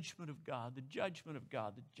the judgment of God, the judgment of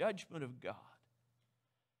God, the judgment of God.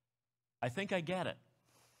 I think I get it.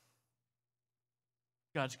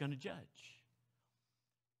 God's going to judge.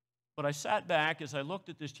 But I sat back as I looked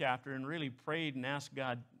at this chapter and really prayed and asked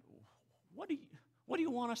God, what do you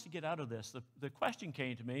want us to get out of this? The question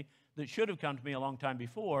came to me that should have come to me a long time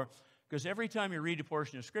before, because every time you read a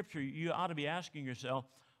portion of Scripture, you ought to be asking yourself,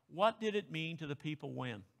 what did it mean to the people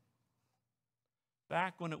when?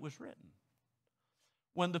 Back when it was written.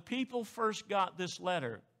 When the people first got this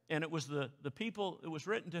letter, and it was the people, it was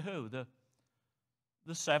written to who?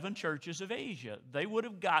 The 7 churches of Asia. They would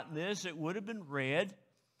have gotten this, it would have been read,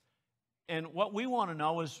 and what we want to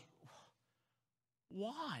know is,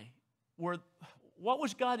 why? What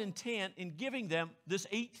was God's intent in giving them this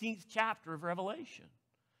 18th chapter of Revelation?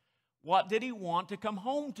 What did he want to come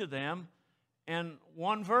home to them? And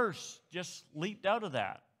one verse just leaped out of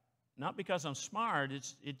that. Not because I'm smart,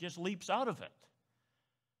 it just leaps out of it.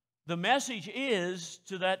 The message is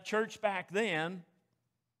to that church back then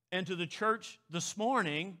and to the church this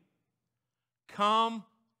morning, come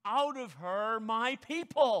out of her, my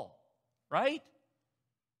people, right?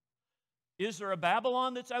 Is there a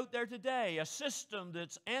Babylon that's out there today, a system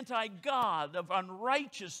that's anti-God, of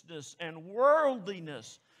unrighteousness and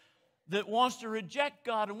worldliness, that wants to reject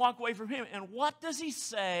God and walk away from Him? And what does He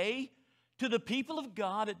say to the people of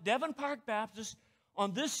God at Devon Park Baptist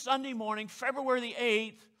on this Sunday morning, February the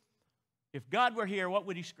 8th, If God were here, what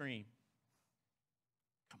would he scream?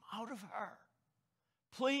 Come out of her.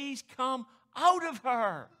 Please come out of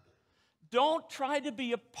her. Don't try to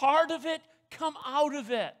be a part of it. Come out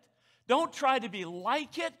of it. Don't try to be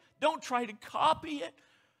like it. Don't try to copy it.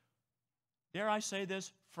 Dare I say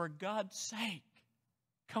this? For God's sake,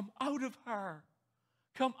 come out of her.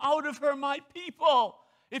 Come out of her, my people.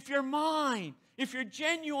 If you're mine, if you're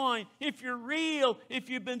genuine, if you're real, if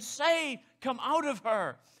you've been saved, come out of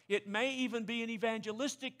her. It may even be an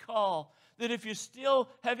evangelistic call that if you still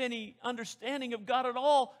have any understanding of God at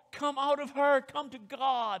all, come out of her, come to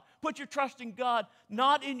God. Put your trust in God,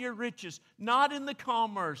 not in your riches, not in the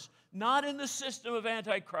commerce, not in the system of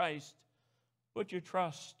Antichrist. Put your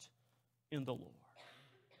trust in the Lord.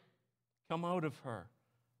 Come out of her,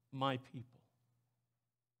 my people.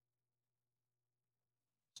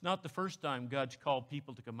 It's not the first time God's called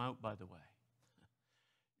people to come out, by the way.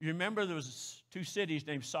 You remember there was two cities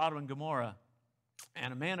named Sodom and Gomorrah,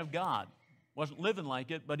 and a man of God wasn't living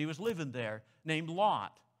like it, but he was living there, named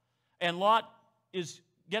Lot. And Lot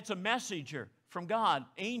gets a messenger from God.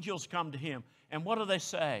 Angels come to him, and what do they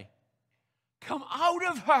say? Come out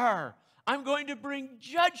of her. I'm going to bring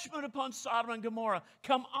judgment upon Sodom and Gomorrah.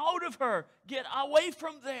 Come out of her. Get away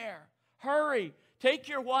from there. Hurry. Take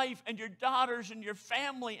your wife and your daughters and your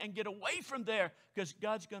family and get away from there, because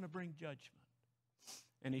God's going to bring judgment.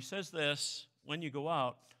 And he says this, when you go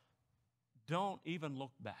out, don't even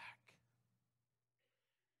look back.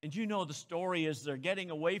 And you know the story is they're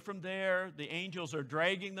getting away from there. The angels are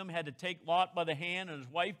dragging them, had to take Lot by the hand and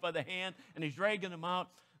his wife by the hand, and he's dragging them out.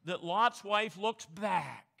 That Lot's wife looks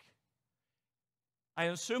back.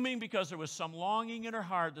 I'm assuming because there was some longing in her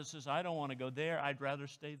heart that says, I don't want to go there. I'd rather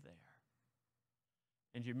stay there.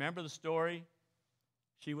 And you remember the story?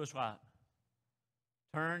 She was what?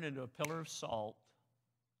 Turned into a pillar of salt,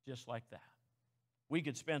 just like that. We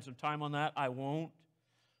could spend some time on that. I won't.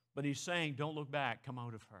 But he's saying, don't look back. Come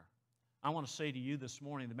out of her. I want to say to you this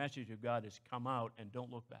morning, the message of God is come out and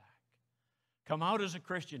don't look back. Come out as a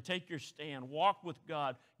Christian. Take your stand. Walk with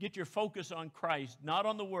God. Get your focus on Christ, not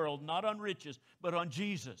on the world, not on riches, but on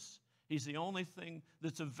Jesus. He's the only thing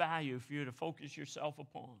that's of value for you to focus yourself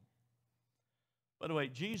upon. By the way,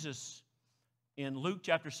 Jesus, in Luke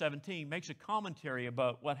chapter 17, makes a commentary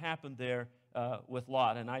about what happened there with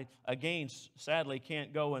Lot. And I, again, sadly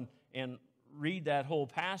can't go and read that whole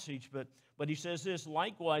passage, but he says this,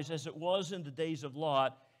 likewise, as it was in the days of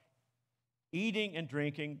Lot, eating and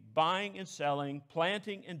drinking, buying and selling,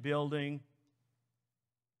 planting and building,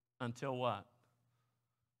 until what?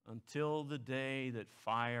 Until the day that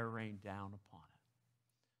fire rained down upon it.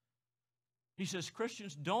 He says,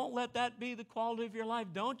 Christians, don't let that be the quality of your life.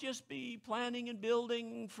 Don't just be planning and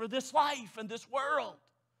building for this life and this world.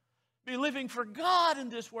 Be living for God in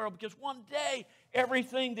this world, because one day,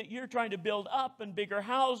 everything that you're trying to build up and bigger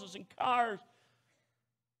houses and cars,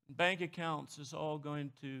 and bank accounts is all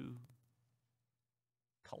going to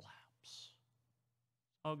collapse.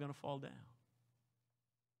 It's all going to fall down.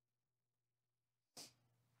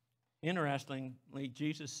 Interestingly,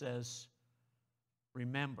 Jesus says,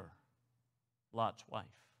 remember Lot's wife.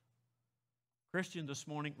 Christian, this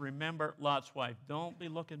morning, remember Lot's wife. Don't be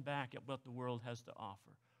looking back at what the world has to offer.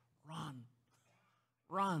 Run.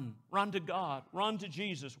 Run. Run to God. Run to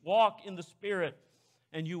Jesus. Walk in the Spirit,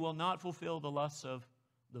 and you will not fulfill the lusts of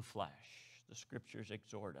the flesh. The Scriptures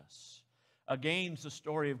exhort us. Again, it's the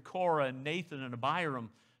story of Korah and Nathan and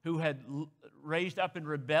Abiram, who had raised up in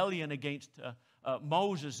rebellion against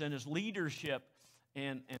Moses and his leadership.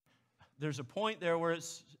 And there's a point there where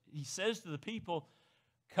he says to the people,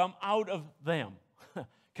 come out of them.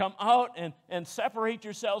 Come out and separate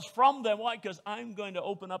yourselves from them. Why? Because I'm going to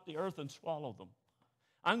open up the earth and swallow them.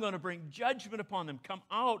 I'm going to bring judgment upon them. Come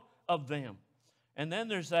out of them. And then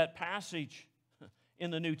there's that passage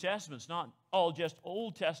in the New Testament. It's not all just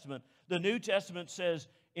Old Testament. The New Testament says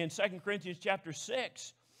in 2 Corinthians chapter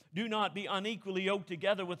 6, do not be unequally yoked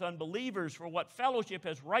together with unbelievers, for what fellowship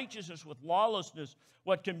has righteousness with lawlessness?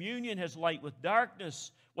 What communion has light with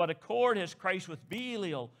darkness? What accord has Christ with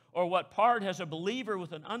Belial? Or what part has a believer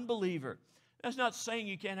with an unbeliever? That's not saying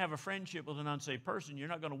you can't have a friendship with an unsaved person. You're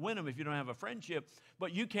not going to win them if you don't have a friendship,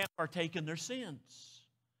 but you can't partake in their sins.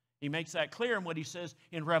 He makes that clear in what he says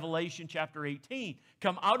in Revelation chapter 18.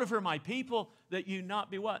 Come out of her, my people, that you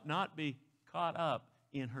not be what? Not be caught up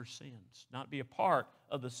in her sins. Not be a part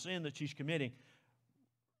of the sin that she's committing.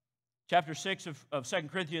 Chapter 6 of 2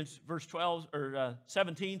 Corinthians verse 12 or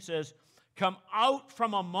 17 says, come out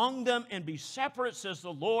from among them and be separate, says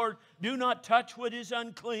the Lord. Do not touch what is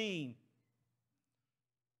unclean.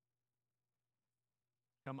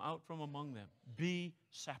 Come out from among them. Be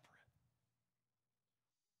separate.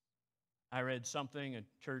 I read something, a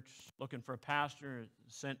church looking for a pastor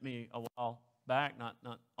sent me a while back, not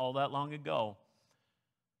all that long ago.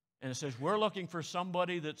 And it says, we're looking for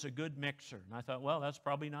somebody that's a good mixer. And I thought, well, that's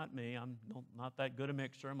probably not me. I'm not that good a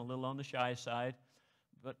mixer. I'm a little on the shy side.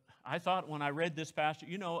 But I thought when I read this passage,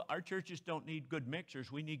 you know, our churches don't need good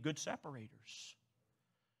mixers. We need good separators.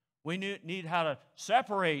 We need how to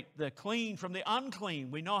separate the clean from the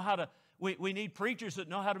unclean. We know how to. We need preachers that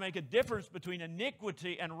know how to make a difference between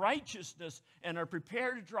iniquity and righteousness and are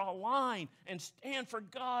prepared to draw a line and stand for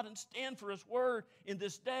God and stand for His Word in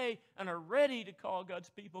this day and are ready to call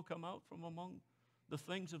God's people come out from among the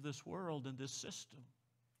things of this world and this system.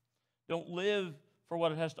 Don't live for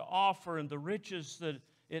what it has to offer and the riches that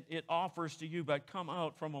it offers to you, but come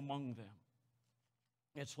out from among them.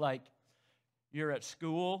 It's like you're at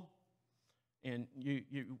school and you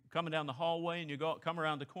coming down the hallway and you come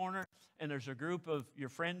around the corner and there's a group of your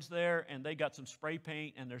friends there and they got some spray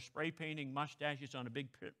paint and they're spray painting mustaches on a big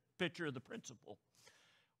picture of the principal.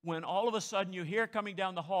 When all of a sudden you hear coming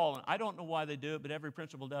down the hall, and I don't know why they do it, but every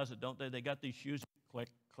principal does it, don't they? They got these shoes, click,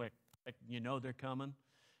 click, click, you know they're coming.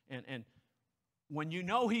 And when you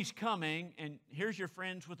know he's coming and here's your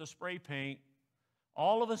friends with the spray paint,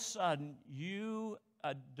 all of a sudden you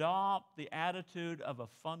adopt the attitude of a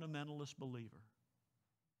fundamentalist believer.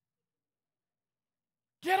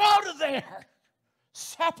 Get out of there.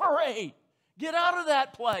 Separate. Get out of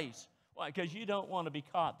that place. Why? Because you don't want to be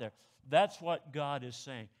caught there. That's what God is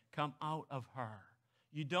saying. Come out of her.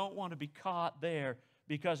 You don't want to be caught there,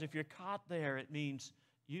 because if you're caught there, it means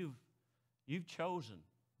you've chosen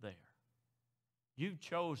there. You've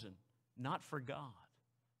chosen not for God.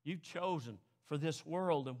 You've chosen for this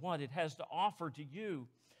world and what it has to offer to you.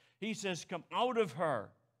 He says, come out of her.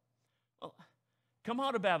 Well, come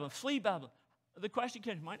out of Babylon. Flee Babylon. The question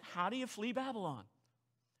came to mind, how do you flee Babylon?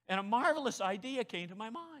 And a marvelous idea came to my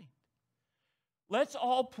mind. Let's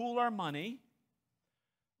all pool our money.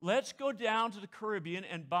 Let's go down to the Caribbean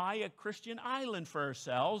and buy a Christian island for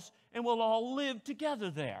ourselves, and we'll all live together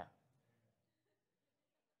there.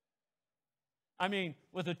 I mean,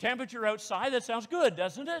 with the temperature outside, that sounds good,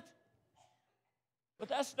 doesn't it? But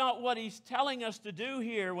that's not what he's telling us to do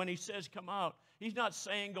here when he says come out. He's not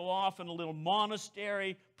saying go off in a little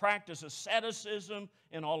monastery, practice asceticism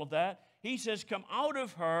and all of that. He says come out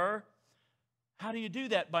of her. How do you do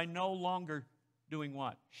that? By no longer doing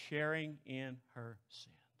what? Sharing in her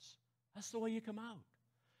sins. That's the way you come out.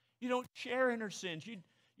 You don't share in her sins.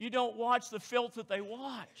 You don't watch the filth that they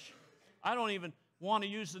watch. I don't even want to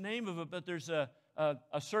use the name of it, but there's a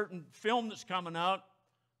certain film that's coming out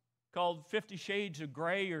called 50 Shades of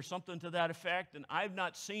Grey or something to that effect, and I've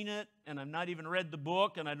not seen it, and I've not even read the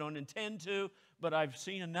book, and I don't intend to, but I've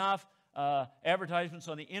seen enough advertisements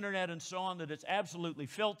on the internet and so on that it's absolutely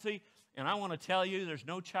filthy, and I want to tell you there's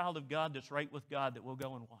no child of God that's right with God that will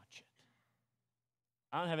go and watch it.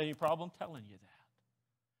 I don't have any problem telling you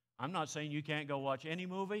that. I'm not saying you can't go watch any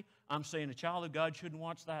movie. I'm saying a child of God shouldn't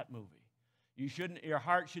watch that movie. Your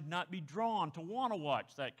heart should not be drawn to want to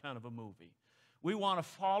watch that kind of a movie. We want to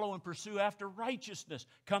follow and pursue after righteousness.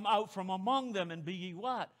 Come out from among them and be ye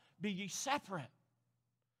what? Be ye separate.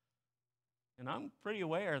 And I'm pretty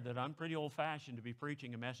aware that I'm pretty old-fashioned to be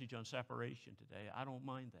preaching a message on separation today. I don't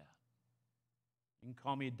mind that. You can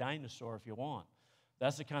call me a dinosaur if you want.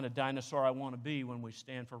 That's the kind of dinosaur I want to be when we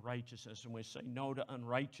stand for righteousness and we say no to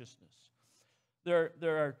unrighteousness. There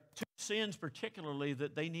are two sins particularly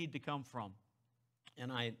that they need to come from.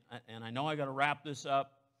 And I know I got to wrap this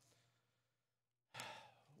up.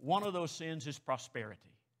 One of those sins is prosperity.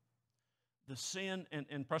 The sin,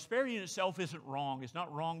 and prosperity in itself isn't wrong. It's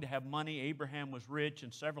not wrong to have money. Abraham was rich,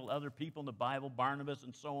 and several other people in the Bible, Barnabas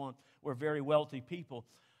and so on, were very wealthy people.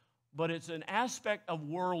 But it's an aspect of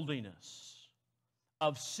worldliness,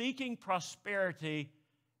 of seeking prosperity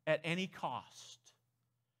at any cost,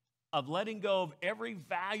 of letting go of every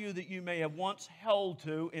value that you may have once held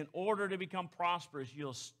to in order to become prosperous.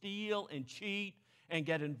 You'll steal and cheat and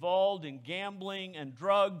get involved in gambling and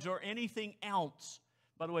drugs or anything else.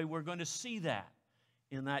 By the way, we're going to see that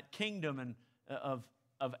in that kingdom of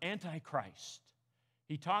Antichrist.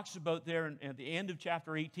 He talks about there at the end of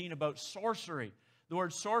chapter 18 about sorcery. The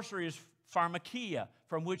word sorcery is pharmakia,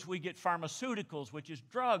 from which we get pharmaceuticals, which is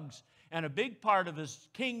drugs. And a big part of his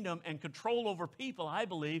kingdom and control over people, I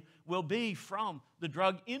believe, will be from the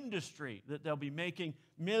drug industry that they'll be making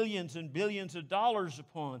millions and billions of dollars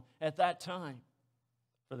upon at that time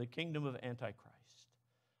for the kingdom of Antichrist.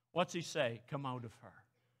 What's he say? Come out of her.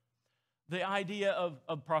 The idea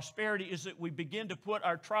of prosperity is that we begin to put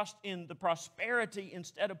our trust in the prosperity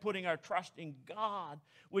instead of putting our trust in God.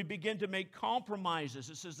 We begin to make compromises.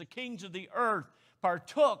 It says the kings of the earth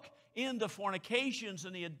partook in the fornications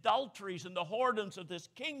and the adulteries and the whoredoms of this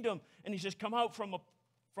kingdom. And he says, come out from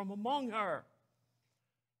among her.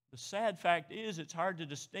 The sad fact is, it's hard to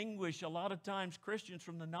distinguish a lot of times Christians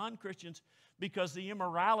from the non-Christians because the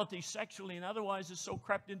immorality, sexually and otherwise, is so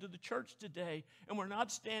crept into the church today. And we're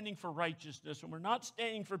not standing for righteousness, and we're not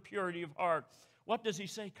standing for purity of heart. What does he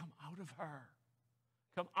say? Come out of her.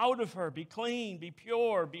 Come out of her. Be clean, be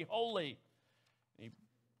pure, be holy. You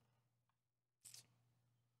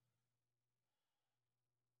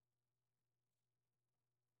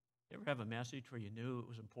ever have a message where you knew it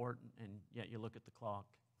was important and yet you look at the clock?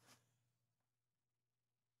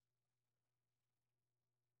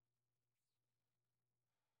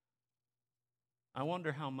 I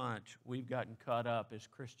wonder how much we've gotten caught up as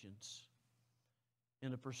Christians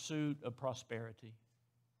in the pursuit of prosperity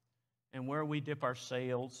and where we dip our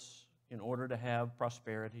sails in order to have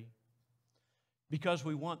prosperity. Because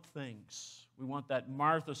we want things. We want that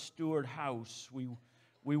Martha Stewart house.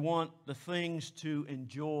 We want the things to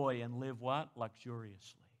enjoy and live what?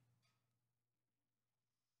 Luxuriously.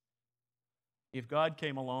 If God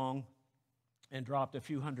came along and dropped a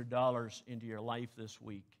few $100s into your life this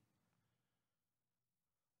week,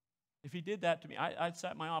 if he did that to me, I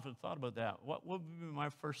sat in my office and thought about that. What would be my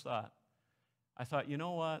first thought? I thought, you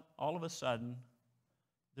know what? All of a sudden,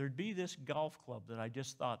 there'd be this golf club that I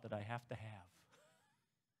just thought that I have to have.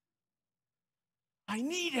 I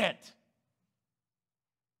need it.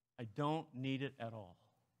 I don't need it at all.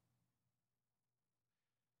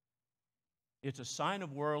 It's a sign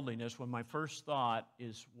of worldliness when my first thought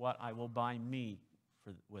is what I will buy me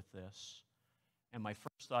with this. And my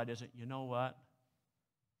first thought isn't, you know what?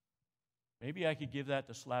 Maybe I could give that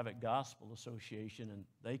to Slavic Gospel Association and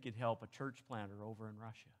they could help a church planter over in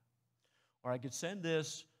Russia. Or I could send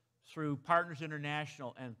this through Partners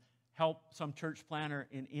International and help some church planter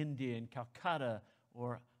in India, in Calcutta,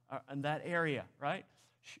 or in that area, right?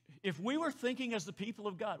 If we were thinking as the people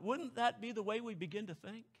of God, wouldn't that be the way we begin to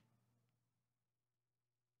think?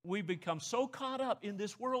 We become so caught up in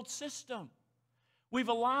this world system. We've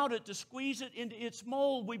allowed it to squeeze it into its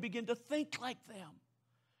mold. We begin to think like them.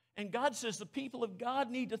 And God says the people of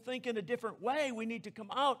God need to think in a different way. We need to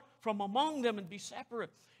come out from among them and be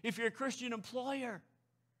separate. If you're a Christian employer,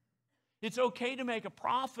 it's okay to make a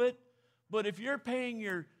profit, but if you're paying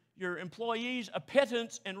your employees a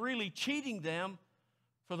pittance and really cheating them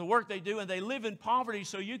for the work they do, and they live in poverty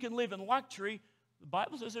so you can live in luxury, the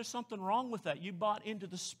Bible says there's something wrong with that. You bought into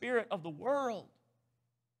the spirit of the world.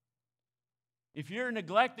 If you're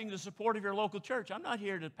neglecting the support of your local church, I'm not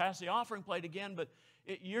here to pass the offering plate again, but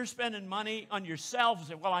you're spending money on yourself and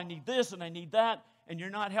say, well, I need this and I need that, and you're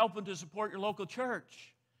not helping to support your local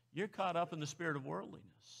church. You're caught up in the spirit of worldliness,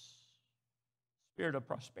 spirit of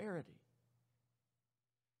prosperity.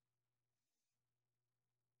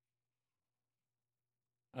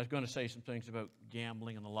 I was going to say some things about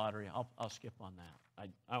gambling and the lottery. I'll skip on that.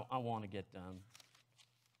 I want to get done.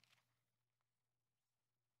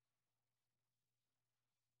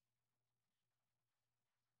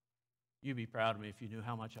 You'd be proud of me if you knew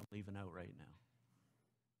how much I'm leaving out right now.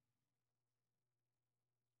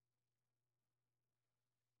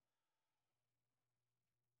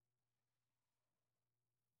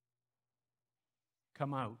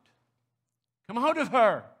 Come out. Come out of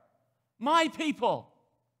her, my people.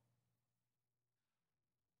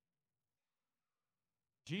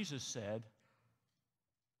 Jesus said,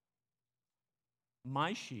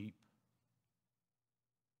 my sheep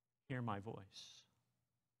hear my voice,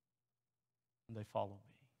 and they follow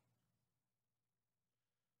me.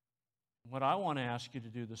 What I want to ask you to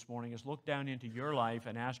do this morning is look down into your life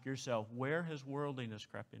and ask yourself, where has worldliness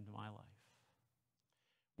crept into my life?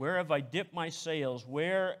 Where have I dipped my sails?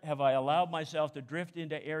 Where have I allowed myself to drift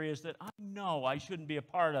into areas that I know I shouldn't be a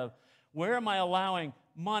part of? Where am I allowing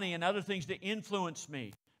money and other things to influence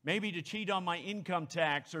me? Maybe to cheat on my income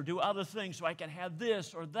tax or do other things so I can have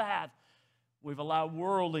this or that. We've allowed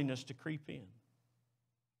worldliness to creep in.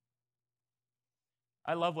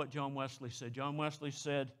 I love what John Wesley said. John Wesley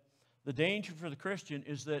said, the danger for the Christian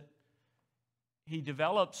is that he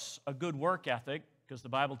develops a good work ethic, because the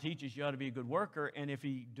Bible teaches you ought to be a good worker, and if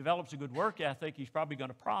he develops a good work ethic, he's probably going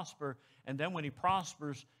to prosper, and then when he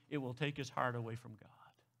prospers, it will take his heart away from God.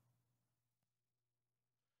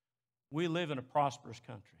 We live in a prosperous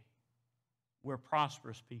country. We're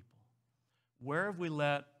prosperous people. Where have we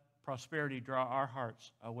let prosperity draw our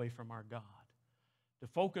hearts away from our God? To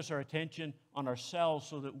focus our attention on ourselves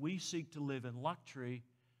so that we seek to live in luxury,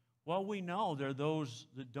 well, we know there are those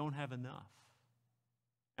that don't have enough.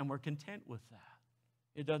 And we're content with that.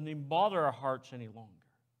 It doesn't even bother our hearts any longer.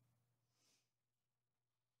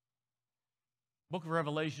 Book of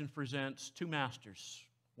Revelation presents two masters.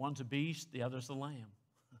 One's a beast, the other's the lamb.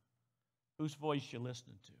 Whose voice you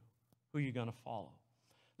listening to? Who are you going to follow?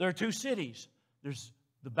 There are two cities. There's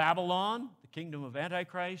the Babylon, the kingdom of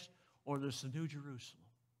Antichrist, or there's the New Jerusalem.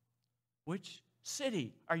 Which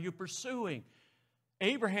city are you pursuing?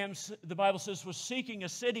 Abraham, the Bible says, was seeking a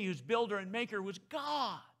city whose builder and maker was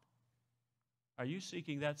God. Are you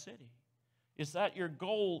seeking that city? Is that your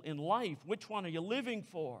goal in life? Which one are you living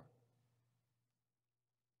for?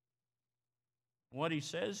 What he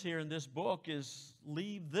says here in this book is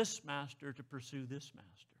leave this master to pursue this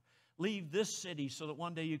master. Leave this city so that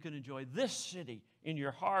one day you can enjoy this city in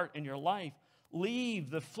your heart and your life. Leave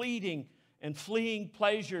the fleeting and fleeing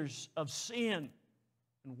pleasures of sin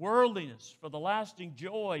and worldliness for the lasting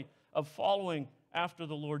joy of following after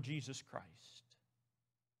the Lord Jesus Christ.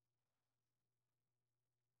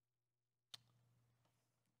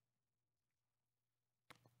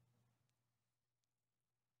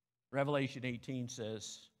 Revelation 18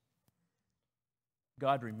 says,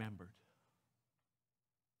 God remembered.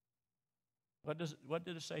 What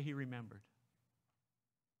did it say he remembered?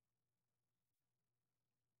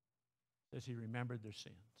 It says he remembered their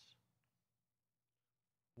sins.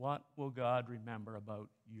 What will God remember about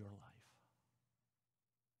your life?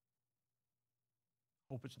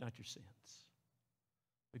 Hope it's not your sins.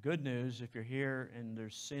 The good news, if you're here and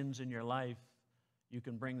there's sins in your life, you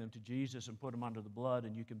can bring them to Jesus and put them under the blood,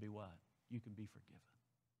 and you can be what? You can be forgiven.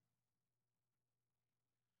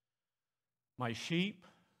 My sheep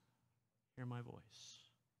hear my voice.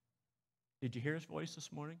 Did you hear his voice this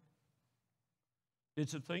morning? Did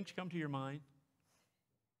some things come to your mind?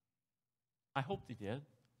 I hope they did.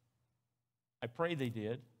 I pray they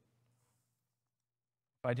did.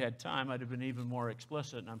 If I'd had time, I'd have been even more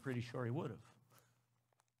explicit, and I'm pretty sure he would have.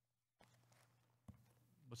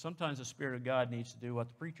 But sometimes the Spirit of God needs to do what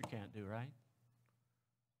the preacher can't do, right?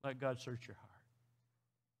 Let God search your heart.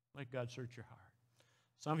 Let God search your heart.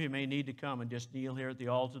 Some of you may need to come and just kneel here at the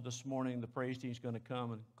altar this morning. The praise team is going to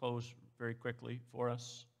come and close very quickly for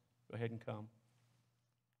us. Go ahead and come.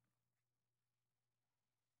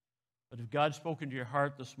 But if God's spoken to your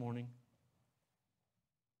heart this morning,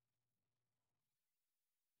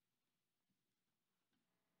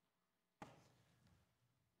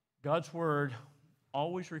 God's Word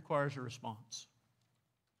always requires a response.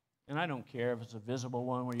 And I don't care if it's a visible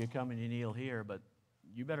one where you come and you kneel here, but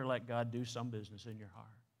you better let God do some business in your heart.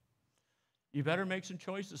 You better make some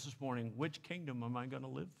choices this morning. Which kingdom am I going to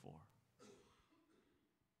live for?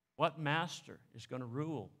 What master is going to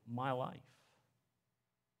rule my life?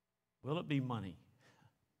 Will it be money?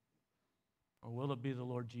 Or will it be the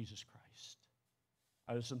Lord Jesus Christ?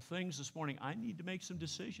 There's some things this morning I need to make some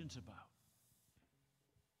decisions about.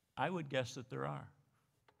 I would guess that there are,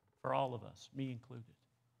 for all of us, me included.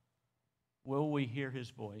 Will we hear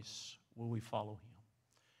his voice? Will we follow him?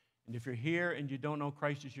 And if you're here and you don't know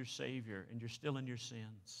Christ as your Savior and you're still in your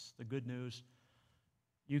sins, the good news,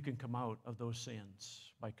 you can come out of those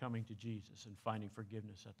sins by coming to Jesus and finding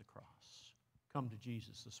forgiveness at the cross. Come to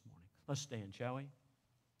Jesus this morning. Let's stand, shall we?